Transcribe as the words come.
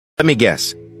Let me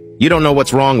guess. You don't know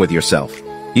what's wrong with yourself.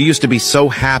 You used to be so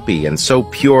happy and so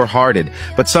pure-hearted,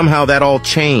 but somehow that all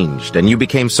changed and you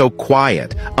became so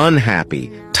quiet,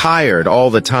 unhappy, tired all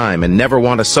the time and never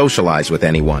want to socialize with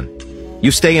anyone.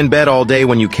 You stay in bed all day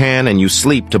when you can and you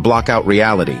sleep to block out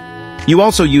reality. You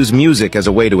also use music as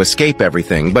a way to escape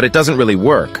everything, but it doesn't really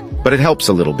work, but it helps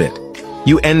a little bit.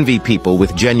 You envy people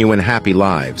with genuine happy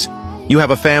lives. You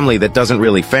have a family that doesn't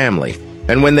really family,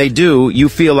 and when they do, you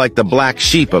feel like the black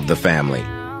sheep of the family.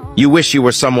 You wish you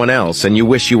were someone else and you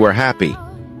wish you were happy.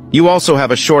 You also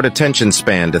have a short attention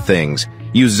span to things.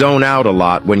 You zone out a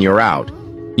lot when you're out.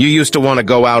 You used to want to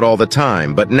go out all the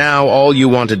time, but now all you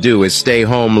want to do is stay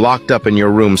home locked up in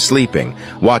your room sleeping,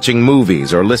 watching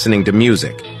movies or listening to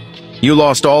music. You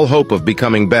lost all hope of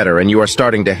becoming better and you are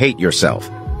starting to hate yourself.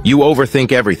 You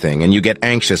overthink everything and you get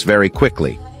anxious very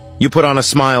quickly. You put on a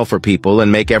smile for people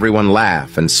and make everyone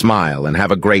laugh and smile and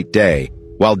have a great day,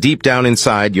 while deep down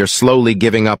inside you're slowly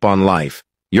giving up on life.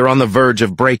 You're on the verge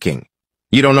of breaking.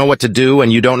 You don't know what to do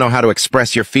and you don't know how to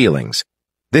express your feelings.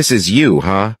 This is you,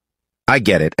 huh? I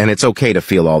get it, and it's okay to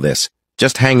feel all this.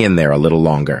 Just hang in there a little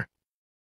longer.